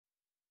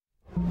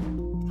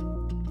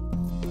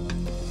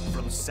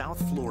South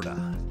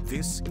Florida,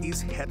 this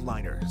is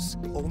Headliners,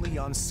 only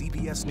on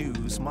CBS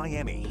News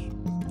Miami.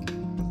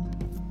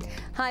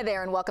 Hi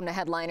there and welcome to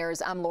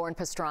Headliners. I'm Lauren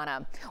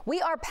Pastrana.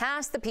 We are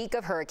past the peak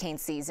of hurricane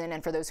season,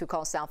 and for those who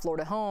call South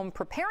Florida home,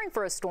 preparing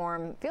for a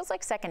storm feels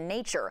like second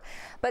nature.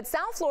 But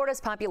South Florida's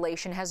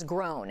population has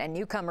grown, and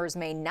newcomers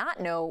may not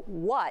know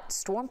what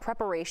storm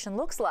preparation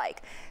looks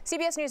like.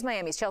 CBS News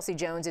Miami's Chelsea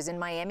Jones is in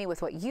Miami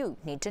with what you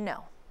need to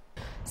know.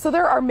 So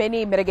there are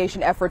many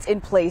mitigation efforts in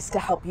place to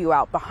help you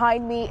out.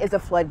 Behind me is a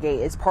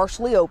floodgate. It's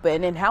partially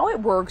open, and how it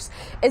works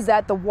is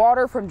that the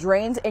water from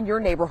drains in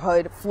your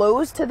neighborhood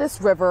flows to this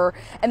river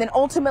and then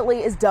ultimately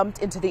is dumped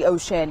into the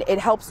ocean. It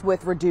helps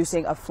with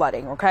reducing of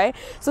flooding, okay?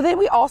 So then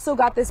we also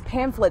got this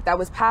pamphlet that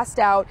was passed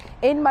out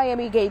in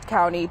Miami-Dade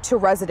County to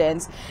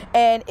residents,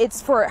 and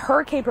it's for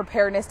hurricane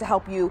preparedness to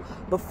help you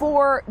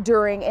before,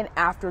 during, and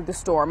after the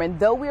storm. And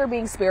though we are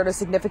being spared a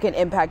significant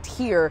impact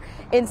here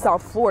in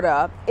South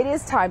Florida, it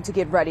is time to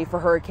get ready for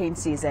hurricane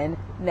season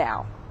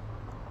now.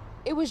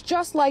 It was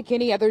just like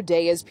any other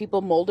day as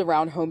people mulled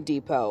around Home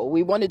Depot.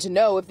 We wanted to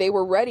know if they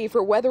were ready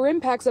for weather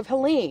impacts of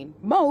Helene.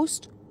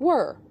 Most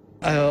were.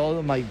 I have all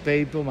of my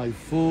paper, my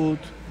food,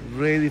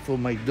 ready for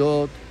my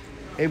dog,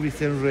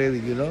 everything ready,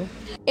 you know.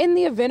 In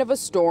the event of a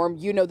storm,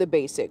 you know the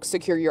basics.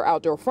 Secure your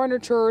outdoor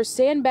furniture,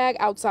 sandbag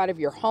outside of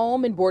your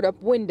home, and board up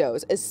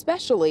windows,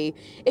 especially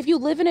if you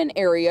live in an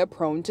area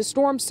prone to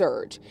storm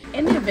surge.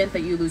 In the event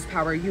that you lose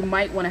power, you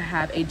might want to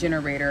have a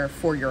generator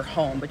for your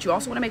home, but you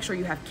also want to make sure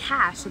you have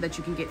cash so that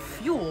you can get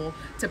fuel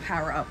to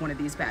power up one of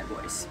these bad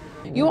boys.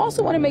 You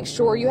also want to make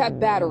sure you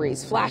have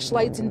batteries,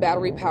 flashlights, and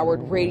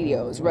battery-powered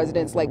radios.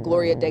 Residents like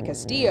Gloria de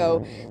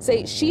Castillo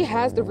say she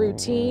has the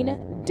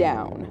routine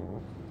down.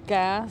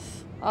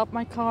 Gas up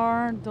my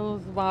car,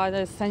 those buy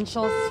the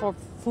essentials for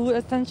food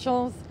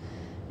essentials,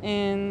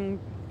 and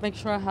make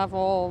sure I have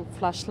all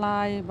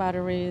flashlight,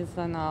 batteries,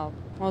 and all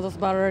those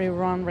battery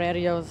run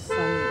radios,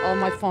 and all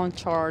my phone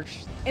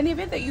charged. In the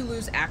event that you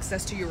lose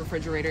access to your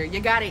refrigerator, you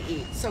gotta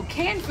eat. So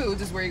canned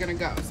foods is where you're gonna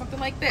go. Something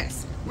like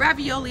this,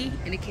 ravioli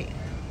in a can.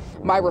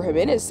 Myra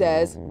Jimenez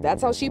says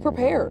that's how she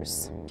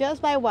prepares.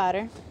 Just by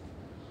water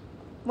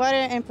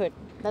and food,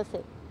 that's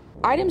it.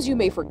 Items you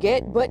may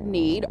forget but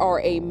need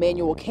are a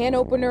manual can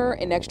opener,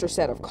 an extra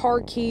set of car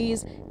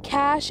keys,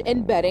 cash,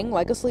 and bedding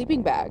like a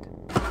sleeping bag.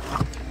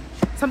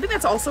 Something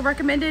that's also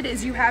recommended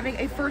is you having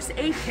a first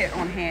aid kit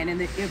on hand in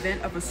the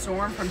event of a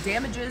storm from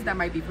damages that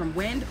might be from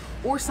wind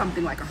or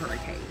something like a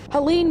hurricane.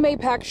 Helene may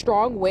pack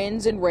strong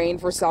winds and rain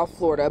for South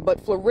Florida,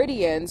 but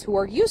Floridians who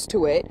are used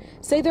to it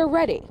say they're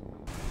ready.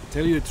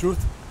 Tell you the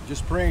truth,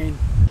 just praying.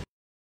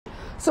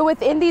 So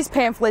within these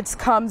pamphlets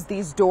comes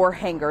these door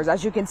hangers.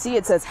 As you can see,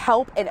 it says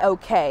help and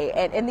okay.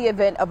 And in the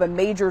event of a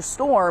major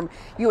storm,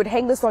 you would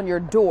hang this on your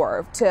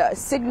door to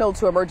signal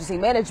to emergency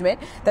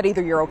management that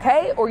either you're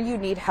okay or you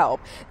need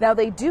help. Now,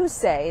 they do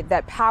say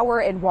that power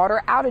and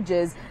water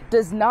outages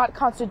does not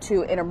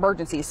constitute an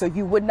emergency, so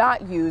you would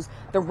not use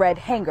the red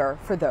hanger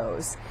for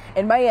those.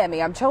 In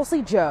Miami, I'm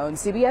Chelsea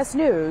Jones, CBS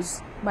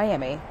News,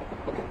 Miami.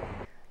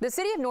 The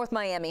city of North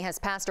Miami has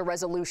passed a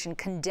resolution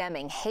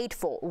condemning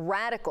hateful,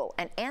 radical,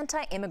 and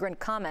anti-immigrant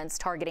comments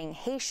targeting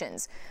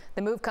Haitians.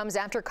 The move comes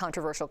after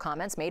controversial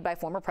comments made by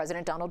former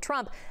President Donald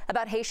Trump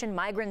about Haitian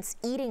migrants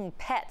eating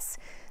pets.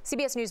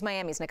 CBS News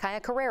Miami's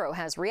Nakaya Carrero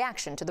has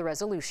reaction to the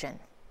resolution.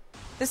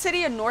 The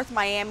city of North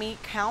Miami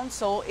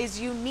Council is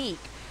unique.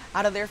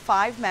 Out of their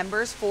 5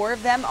 members, 4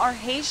 of them are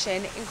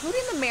Haitian,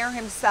 including the mayor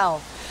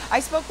himself. I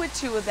spoke with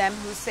 2 of them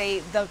who say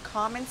the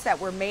comments that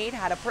were made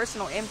had a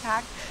personal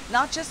impact,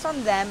 not just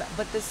on them,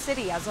 but the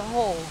city as a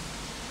whole.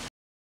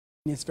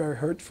 It's very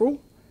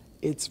hurtful.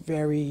 It's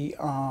very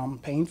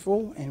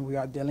painful, and we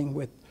are dealing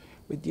with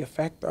the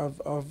effect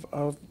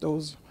of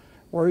those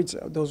words,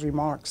 those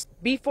remarks.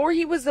 Before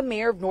he was the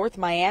mayor of North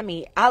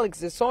Miami,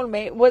 Alex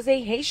Desolme was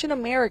a Haitian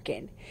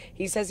American.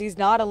 He says he's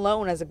not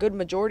alone, as a good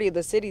majority of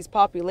the city's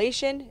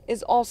population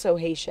is also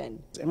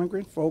Haitian.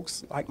 Immigrant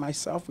folks like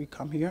myself, we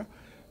come here,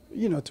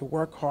 you know, to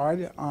work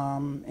hard,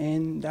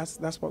 and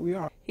that's what we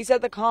are. He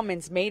said the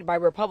comments made by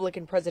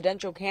Republican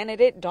presidential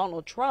candidate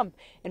Donald Trump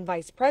and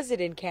Vice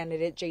President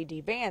candidate J.D.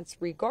 Vance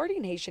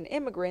regarding Haitian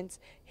immigrants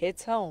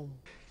hits home.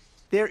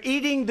 They're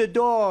eating the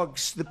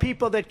dogs, the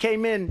people that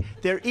came in.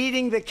 They're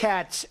eating the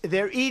cats.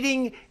 They're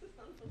eating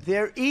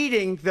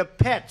the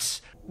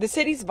pets. The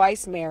city's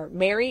vice mayor,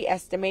 Mary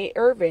Estime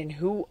Irvin,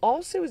 who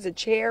also is a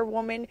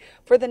chairwoman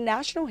for the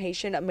National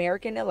Haitian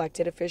American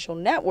Elected Official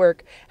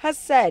Network, has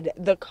said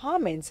the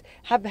comments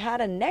have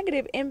had a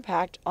negative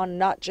impact on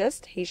not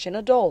just Haitian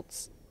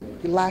adults.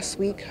 Last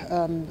week,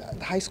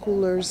 high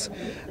schoolers,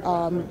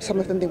 some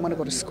of them, they want to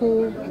go to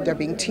school. They're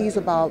being teased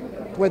about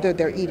whether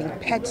they're eating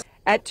pets.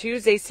 At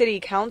Tuesday's city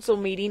council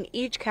meeting,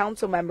 each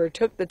council member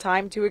took the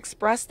time to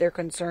express their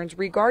concerns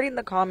regarding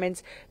the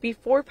comments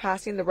before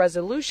passing the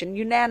resolution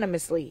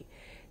unanimously,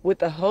 with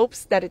the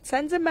hopes that it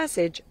sends a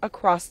message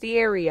across the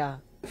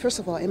area. First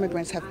of all,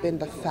 immigrants have been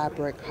the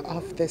fabric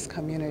of this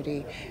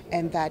community,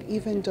 and that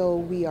even though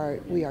we are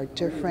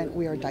different,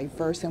 we are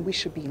diverse, and we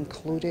should be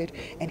included,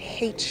 and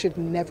hate should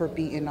never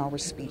be in our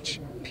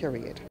speech,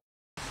 period.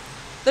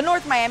 The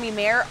North Miami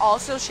mayor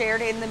also shared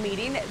in the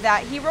meeting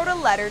that he wrote a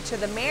letter to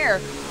the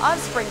mayor of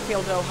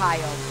Springfield,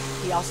 Ohio.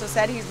 He also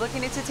said he's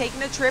looking into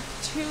taking a trip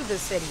to the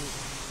city.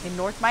 In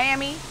North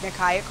Miami,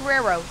 Nakaya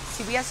Carrero,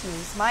 CBS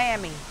News,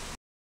 Miami.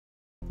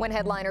 When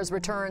Headliners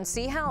return,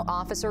 see how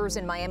officers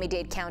in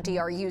Miami-Dade County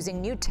are using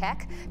new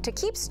tech to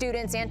keep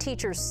students and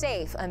teachers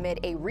safe amid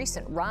a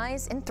recent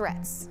rise in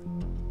threats.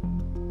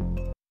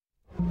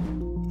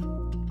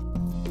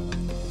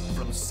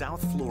 From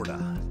South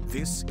Florida,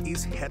 this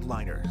is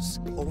Headliners,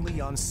 only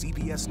on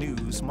CBS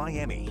News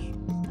Miami.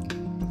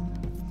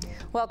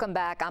 Welcome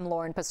back. I'm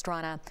Lauren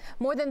Pastrana.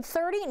 More than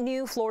 30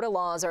 new Florida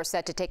laws are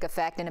set to take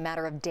effect in a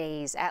matter of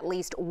days. At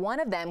least one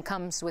of them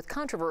comes with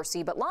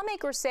controversy, but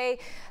lawmakers say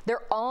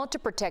they're all to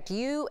protect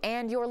you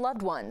and your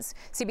loved ones.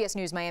 CBS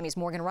News Miami's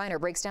Morgan Reiner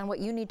breaks down what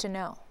you need to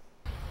know.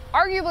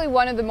 Arguably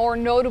one of the more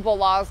notable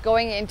laws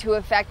going into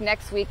effect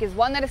next week is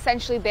one that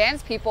essentially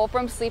bans people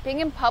from sleeping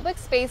in public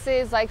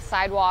spaces like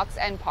sidewalks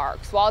and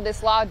parks. While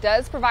this law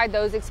does provide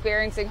those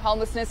experiencing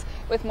homelessness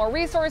with more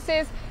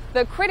resources,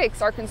 the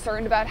critics are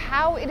concerned about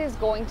how it is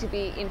going to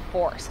be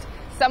enforced.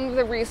 Some of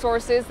the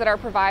resources that are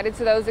provided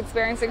to those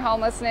experiencing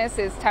homelessness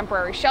is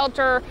temporary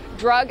shelter,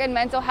 drug and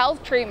mental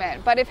health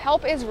treatment. But if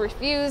help is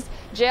refused,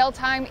 jail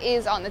time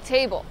is on the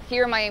table.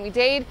 Here in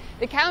Miami-Dade,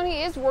 the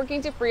county is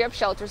working to free up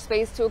shelter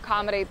space to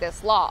accommodate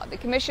this law. The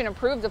commission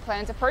approved a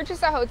plan to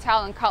purchase a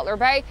hotel in Cutler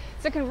Bay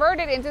to convert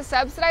it into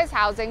subsidized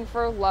housing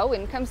for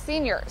low-income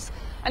seniors.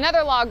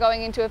 Another law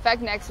going into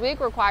effect next week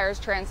requires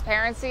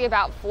transparency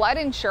about flood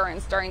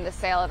insurance during the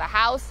sale of a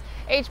house.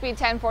 HB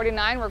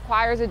 1049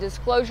 requires a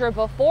disclosure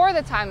before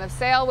the time of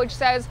sale, which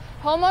says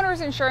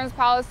homeowners' insurance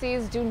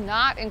policies do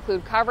not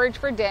include coverage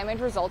for damage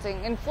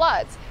resulting in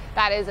floods.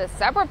 That is a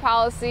separate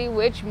policy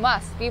which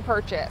must be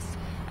purchased.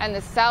 And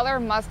the seller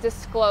must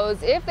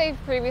disclose if they've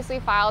previously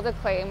filed a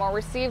claim or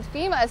received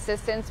FEMA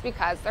assistance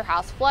because their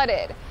house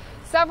flooded.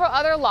 Several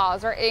other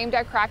laws are aimed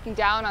at cracking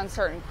down on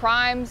certain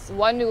crimes.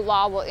 One new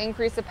law will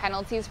increase the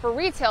penalties for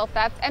retail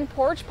theft and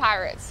porch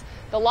pirates.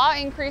 The law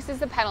increases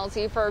the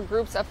penalty for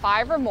groups of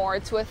 5 or more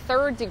to a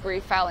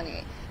 3rd-degree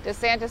felony.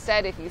 DeSantis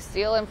said, if you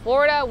steal in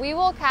Florida, we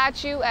will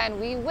catch you and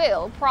we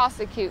will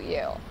prosecute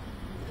you.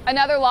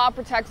 Another law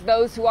protects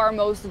those who are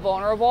most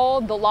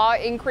vulnerable. The law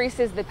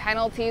increases the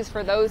penalties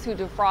for those who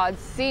defraud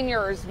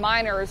seniors,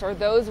 minors, or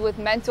those with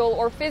mental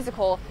or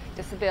physical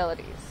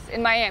disabilities.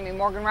 In Miami,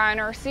 Morgan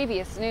Reiner,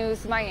 CBS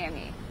News,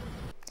 Miami.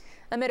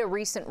 Amid a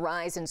recent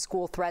rise in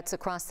school threats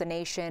across the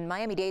nation,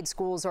 Miami-Dade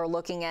schools are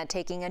looking at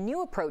taking a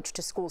new approach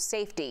to school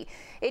safety.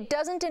 It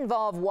doesn't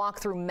involve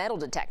walk-through metal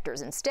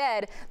detectors.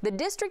 Instead, the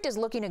district is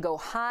looking to go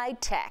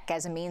high-tech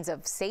as a means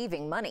of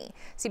saving money.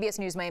 CBS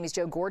News Miami's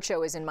Joe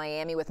Gorcho is in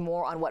Miami with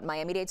more on what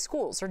Miami-Dade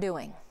schools are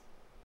doing.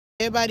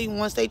 Everybody,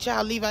 once their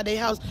child leave out their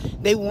house,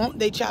 they want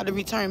their child to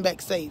return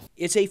back safe.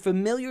 It's a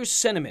familiar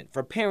sentiment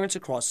for parents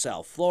across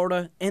South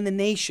Florida and the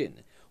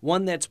nation,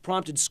 one that's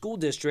prompted school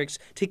districts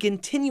to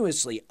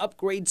continuously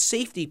upgrade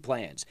safety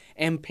plans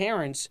and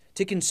parents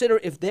to consider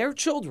if their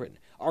children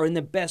are in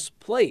the best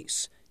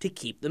place to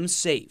keep them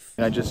safe.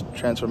 I just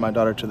transferred my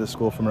daughter to this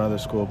school from another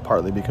school,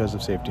 partly because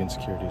of safety and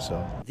security.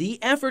 The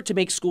effort to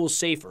make schools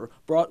safer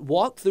brought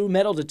walk-through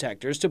metal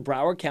detectors to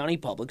Broward County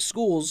Public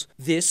Schools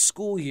this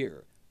school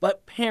year.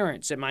 But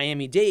parents at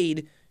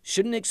Miami-Dade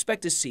shouldn't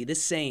expect to see the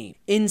same.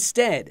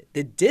 Instead,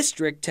 the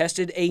district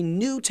tested a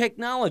new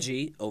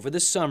technology over the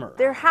summer.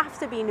 There have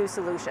to be new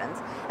solutions,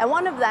 and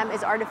one of them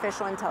is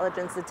artificial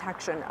intelligence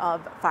detection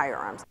of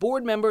firearms.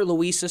 Board member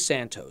Luisa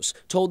Santos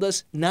told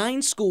us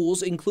 9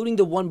 schools, including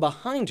the one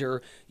behind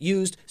her,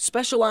 used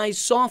specialized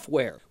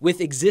software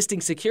with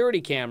existing security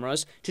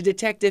cameras to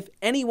detect if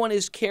anyone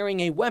is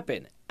carrying a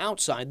weapon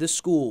outside the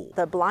school.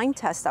 The blind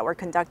tests that were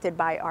conducted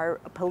by our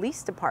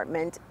police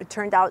department, it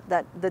turned out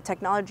that the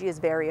technology is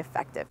very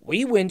effective.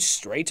 We went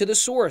straight to the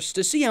source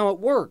to see how it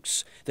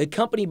works. The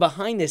company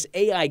behind this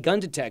AI gun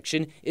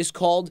detection is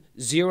called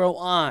Zero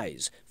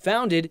Eyes,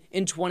 founded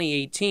in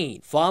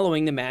 2018,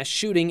 following the mass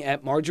shooting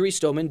at Marjorie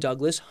Stoneman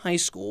Douglas High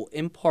School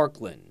in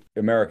Parkland.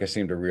 America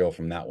seemed to reel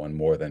from that one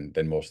more than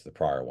most of the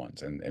prior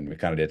ones, and we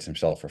kind of did some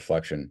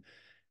self-reflection.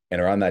 And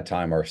around that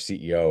time, our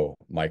CEO,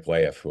 Mike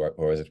Laif, who I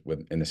was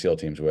in the SEAL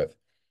teams with,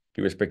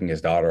 he was picking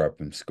his daughter up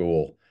from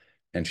school,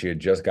 and she had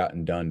just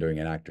gotten done doing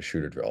an active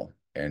shooter drill.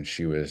 And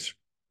she was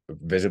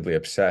visibly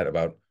upset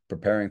about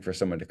preparing for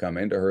someone to come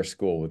into her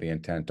school with the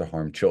intent to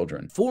harm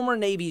children. Former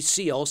Navy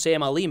SEAL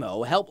Sam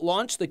Alimo helped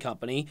launch the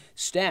company,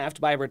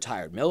 staffed by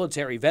retired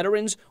military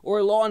veterans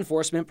or law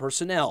enforcement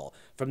personnel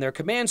from their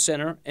command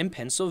center in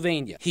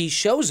Pennsylvania. He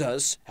shows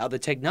us how the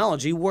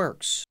technology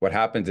works. What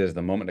happens is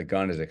the moment a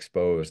gun is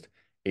exposed,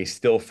 a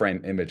still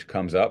frame image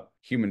comes up,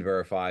 human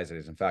verifies it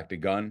is in fact a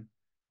gun,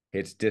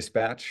 hits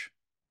dispatch,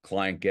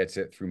 client gets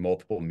it through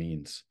multiple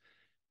means.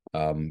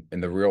 In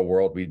the real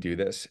world, we do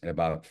this in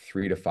about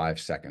 3 to 5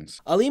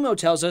 seconds. Alimo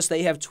tells us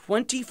they have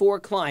 24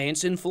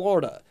 clients in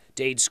Florida.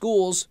 Dade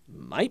schools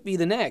might be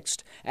the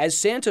next, as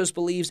Santos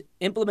believes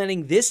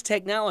implementing this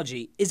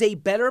technology is a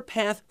better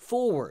path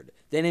forward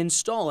than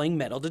installing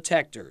metal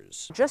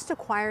detectors. Just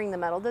acquiring the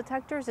metal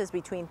detectors is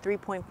between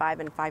 $3.5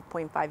 and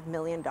 $5.5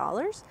 million.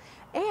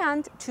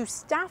 And to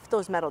staff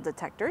those metal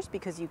detectors,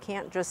 because you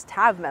can't just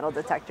have metal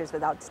detectors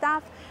without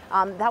staff,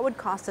 that would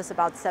cost us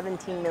about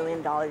 $17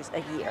 million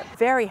a year.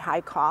 Very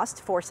high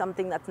cost for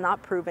something that's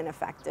not proven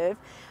effective.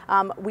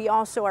 We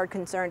also are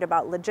concerned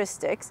about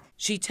logistics.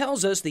 She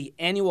tells us the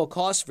annual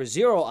cost for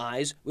Zero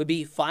Eyes would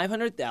be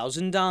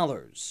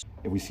 $500,000.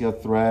 If we see a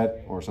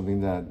threat or something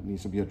that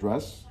needs to be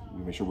addressed,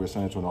 we make sure we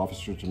assign it to an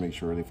officer to make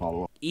sure they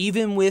follow up.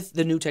 Even with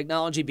the new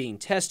technology being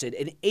tested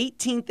and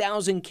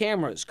 18,000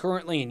 cameras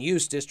currently in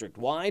use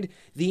district-wide,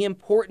 the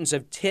importance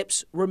of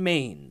tips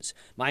remains.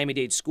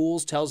 Miami-Dade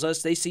Schools tells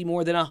us they see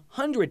more than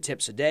 100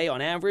 tips a day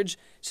on average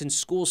since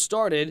school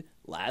started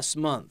last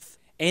month.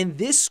 And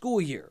this school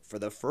year, for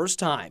the first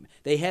time,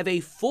 they have a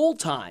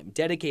full-time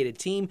dedicated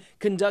team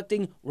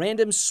conducting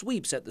random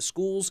sweeps at the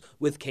schools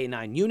with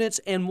K-9 units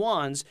and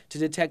wands to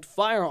detect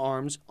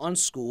firearms on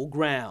school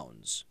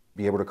grounds.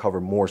 Be able to cover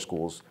more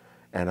schools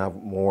and have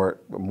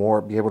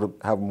be able to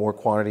have more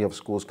quantity of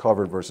schools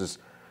covered versus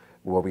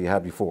what we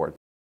had before.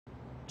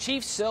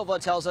 Chief Silva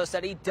tells us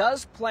that he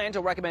does plan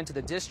to recommend to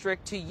the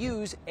district to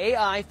use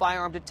AI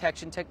firearm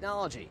detection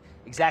technology.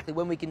 Exactly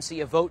when we can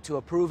see a vote to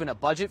approve and a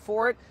budget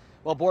for it?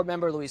 Well, board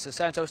member Luisa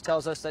Santos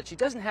tells us that she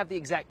doesn't have the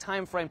exact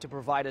time frame to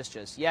provide us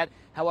just yet.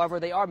 However,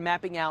 they are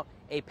mapping out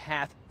a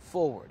path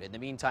forward. In the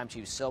meantime,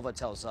 Chief Silva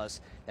tells us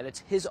that it's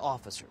his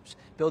officers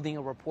building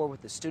a rapport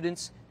with the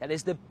students that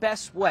is the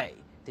best way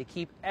to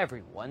keep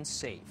everyone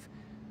safe.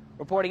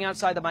 Reporting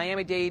outside the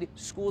Miami-Dade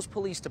Schools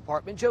Police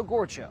Department, Joe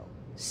Gorcho,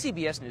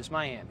 CBS News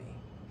Miami.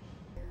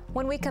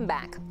 When we come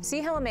back,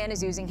 see how a man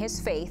is using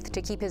his faith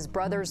to keep his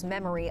brother's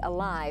memory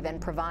alive and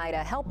provide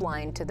a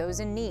helpline to those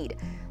in need.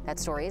 That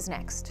story is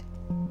next.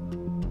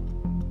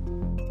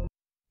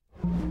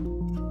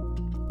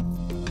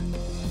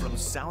 From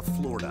South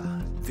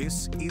Florida,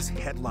 this is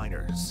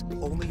Headliners,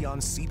 only on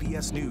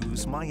CBS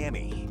News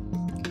Miami.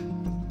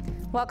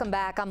 Welcome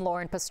back. I'm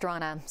Lauren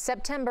Pastrana.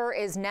 September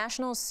is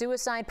National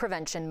Suicide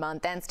Prevention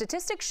Month, and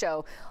statistics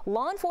show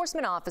law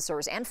enforcement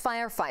officers and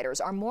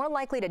firefighters are more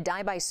likely to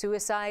die by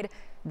suicide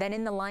than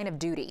in the line of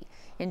duty.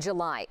 In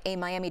July, a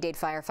Miami-Dade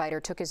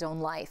firefighter took his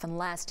own life, and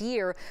last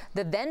year,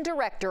 the then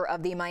director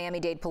of the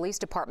Miami-Dade Police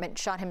Department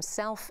shot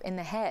himself in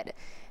the head.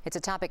 It's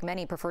a topic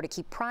many prefer to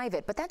keep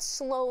private, but that's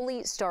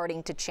slowly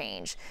starting to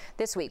change.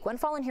 This week, one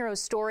fallen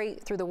hero's story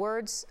through the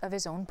words of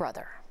his own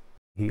brother.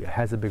 He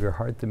has a bigger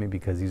heart than me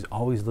because he's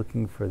always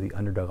looking for the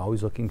underdog,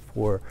 always looking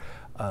for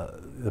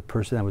the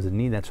person that was in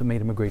need. That's what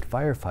made him a great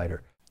firefighter.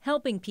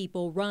 Helping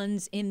people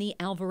runs in the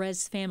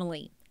Alvarez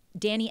family.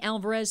 Danny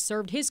Alvarez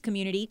served his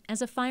community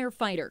as a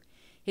firefighter.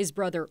 His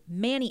brother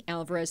Manny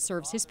Alvarez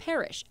serves his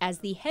parish as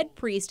the head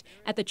priest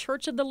at the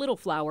Church of the Little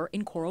Flower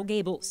in Coral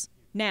Gables.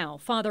 Now,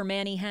 Father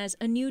Manny has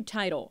a new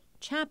title,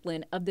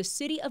 chaplain of the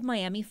City of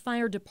Miami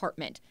Fire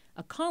Department,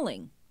 a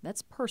calling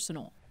that's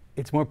personal.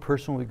 It's more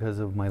personal because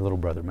of my little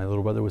brother. My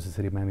little brother was a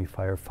City of Miami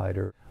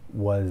firefighter,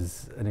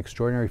 was an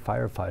extraordinary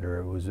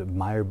firefighter, was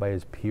admired by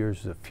his peers,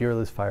 was a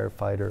fearless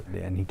firefighter,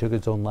 and he took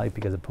his own life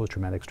because of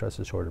post-traumatic stress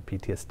disorder,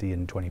 PTSD,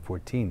 in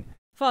 2014.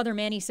 Father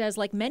Manny says,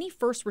 like many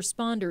first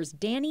responders,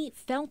 Danny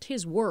felt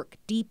his work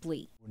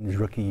deeply. In his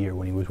rookie year,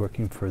 when he was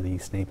working for the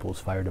East Naples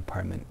Fire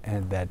Department,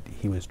 and that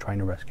he was trying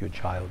to rescue a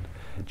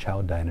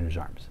child died in his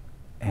arms.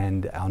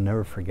 And I'll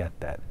never forget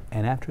that.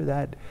 And after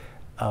that,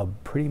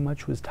 pretty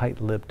much was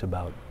tight-lipped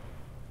about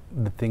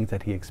the things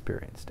that he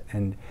experienced.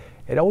 And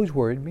it always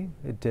worried me,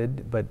 it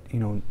did, but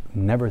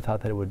never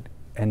thought that it would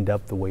end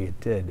up the way it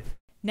did.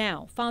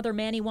 Now, Father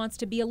Manny wants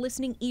to be a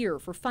listening ear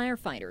for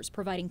firefighters,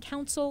 providing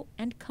counsel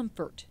and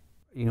comfort.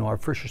 Our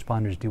first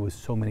responders deal with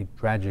so many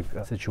tragic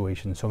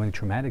situations, so many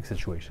traumatic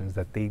situations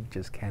that they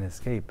just can't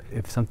escape.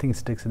 If something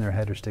sticks in their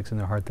head or sticks in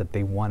their heart that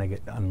they want to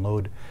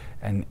unload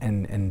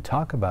and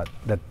talk about,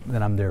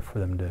 then I'm there for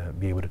them to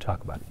be able to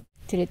talk about it.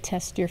 Did it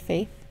test your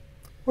faith?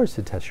 Of course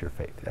it tests your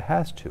faith. It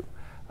has to.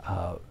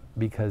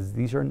 Because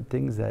these aren't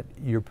things that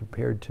you're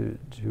prepared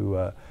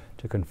to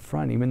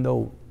confront, even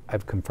though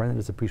I've confronted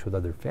as a priest with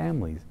other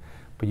families.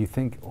 But you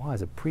think, oh,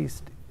 as a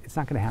priest, it's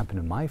not going to happen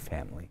in my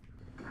family.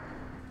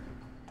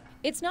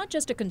 It's not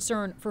just a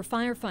concern for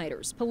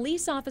firefighters.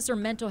 Police officer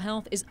mental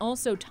health is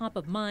also top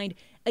of mind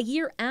a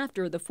year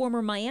after the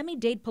former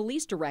Miami-Dade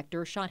police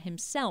director shot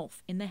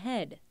himself in the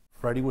head.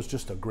 Freddie was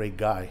just a great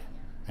guy,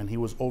 and he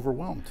was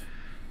overwhelmed.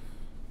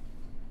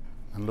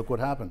 And look what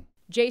happened.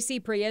 J.C.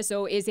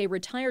 Prieso is a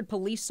retired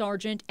police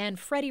sergeant and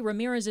Freddie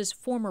Ramirez's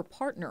former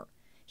partner.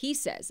 He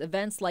says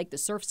events like the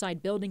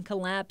Surfside building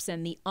collapse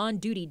and the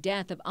on-duty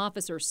death of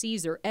Officer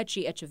Cesar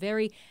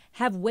Echeverri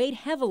have weighed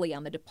heavily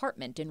on the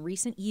department in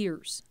recent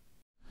years.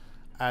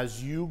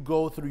 As you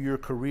go through your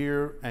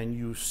career and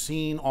you've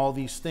seen all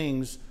these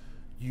things,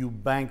 you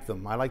bank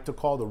them. I like to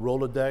call the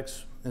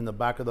Rolodex in the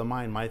back of the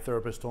mind. My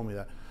therapist told me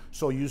that.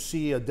 So you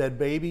see a dead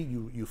baby,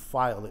 you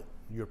file it.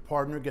 Your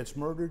partner gets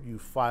murdered, you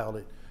file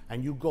it.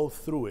 And you go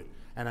through it.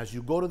 And as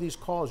you go to these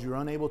calls, you're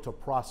unable to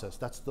process.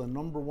 That's the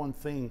number one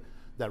thing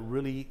that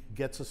really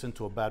gets us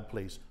into a bad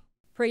place.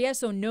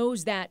 Preyeso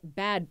knows that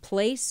bad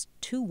place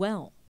too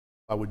well.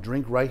 I would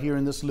drink right here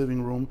in this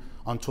living room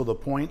until the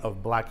point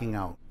of blacking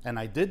out. And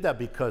I did that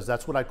because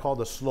that's what I call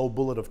the slow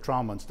bullet of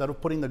trauma. Instead of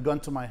putting the gun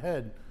to my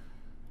head,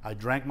 I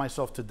drank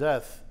myself to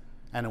death,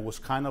 and it was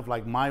kind of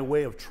like my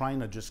way of trying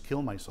to just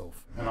kill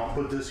myself. And I'll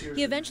put this here.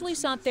 He eventually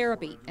sought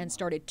therapy and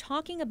started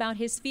talking about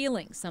his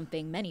feelings,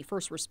 something many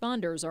first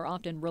responders are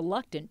often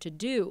reluctant to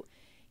do.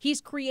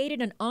 He's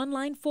created an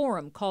online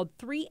forum called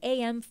 3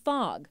 a.m.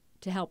 Fog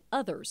to help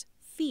others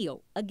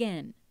feel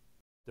again.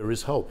 There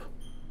is hope.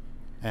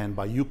 And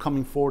by you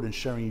coming forward and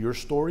sharing your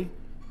story,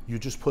 you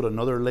just put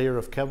another layer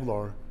of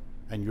Kevlar,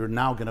 and you're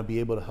now going to be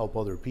able to help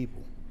other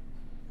people.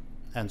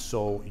 And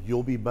so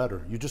you'll be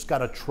better. You just got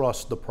to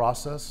trust the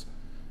process,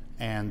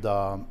 and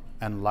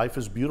life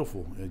is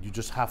beautiful. You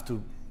just have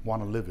to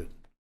want to live it.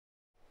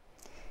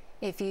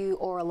 If you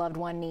or a loved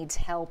one needs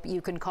help,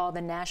 you can call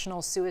the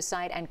National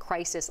Suicide and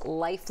Crisis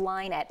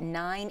Lifeline at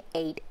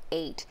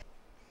 988.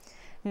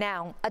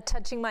 Now, a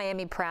Touching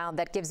Miami Proud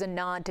that gives a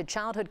nod to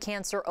Childhood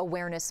Cancer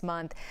Awareness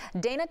Month.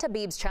 Dana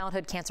Tabib's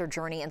childhood cancer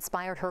journey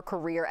inspired her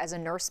career as a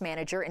nurse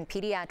manager in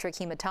pediatric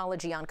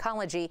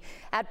hematology-oncology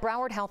at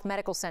Broward Health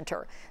Medical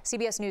Center.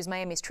 CBS News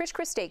Miami's Trish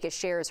Christakis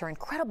shares her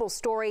incredible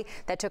story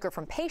that took her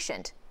from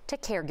patient to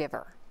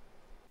caregiver.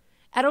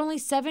 At only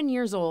 7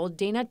 years old,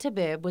 Dana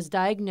Tabib was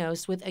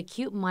diagnosed with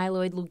acute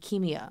myeloid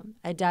leukemia,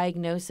 a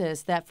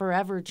diagnosis that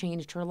forever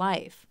changed her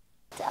life.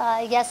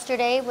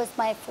 Yesterday was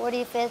my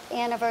 45th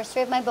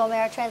anniversary of my bone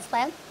marrow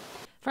transplant.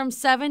 From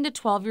 7 to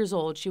 12 years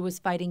old, she was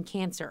fighting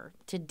cancer.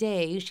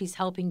 Today, she's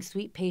helping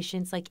sweet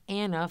patients like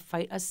Anna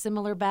fight a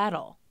similar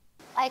battle.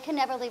 I can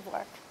never leave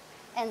work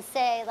and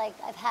say, like,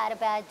 I've had a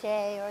bad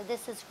day or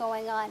this is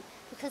going on,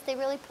 because they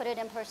really put it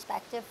in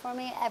perspective for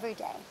me every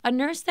day. A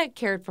nurse that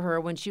cared for her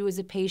when she was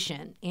a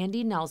patient,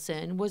 Andy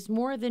Nelson, was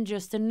more than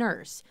just a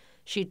nurse.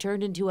 She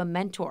turned into a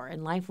mentor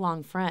and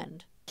lifelong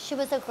friend. She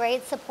was a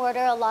great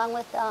supporter along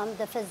with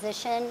the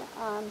physician.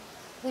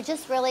 We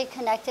just really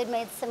connected,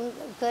 made some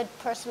good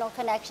personal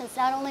connections,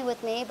 not only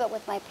with me, but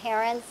with my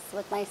parents,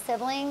 with my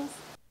siblings.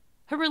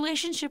 Her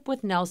relationship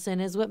with Nelson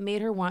is what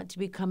made her want to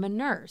become a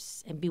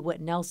nurse and be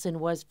what Nelson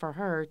was for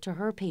her to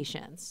her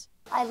patients.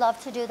 I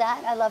love to do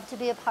that. I love to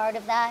be a part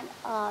of that.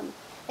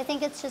 I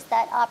think it's just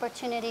that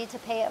opportunity to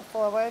pay it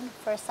forward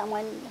for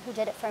someone who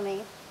did it for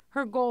me.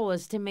 Her goal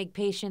is to make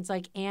patients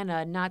like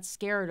Anna not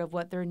scared of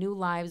what their new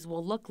lives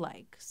will look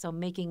like. So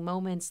making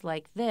moments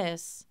like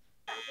this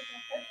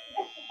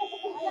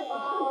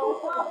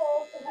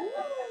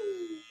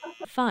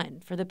fun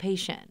for the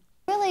patient.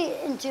 Really,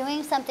 in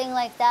doing something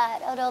like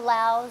that, it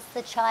allows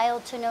the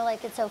child to know,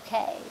 like, it's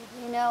okay.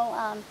 You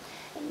know,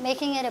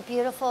 making it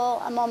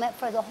a moment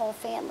for the whole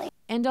family.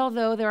 And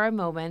although there are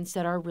moments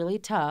that are really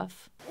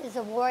tough, is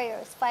a warrior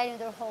is fighting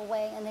their whole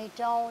way, and they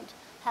don't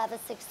have a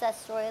success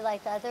story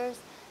like others.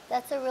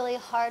 That's a really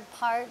hard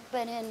part,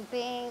 but in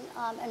being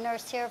a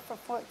nurse here for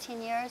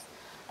 14 years,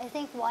 I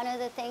think one of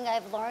the things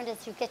I've learned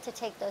is you get to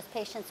take those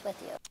patients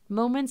with you.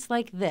 Moments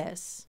like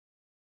this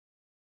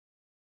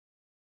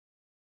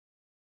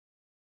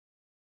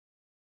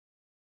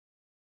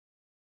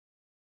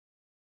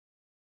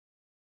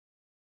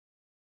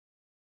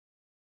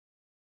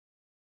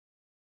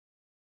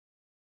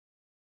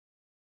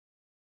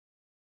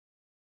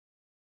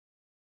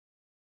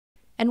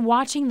and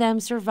watching them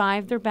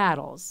survive their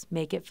battles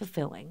make it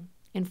fulfilling.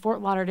 In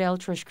Fort Lauderdale,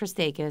 Trish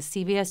Christakis,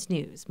 CBS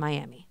News,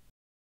 Miami.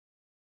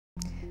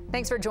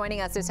 Thanks for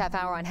joining us this half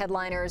hour on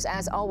Headliners.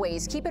 As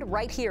always, keep it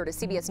right here to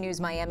CBS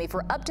News Miami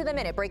for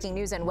up-to-the-minute breaking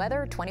news and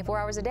weather 24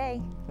 hours a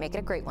day. Make it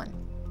a great one.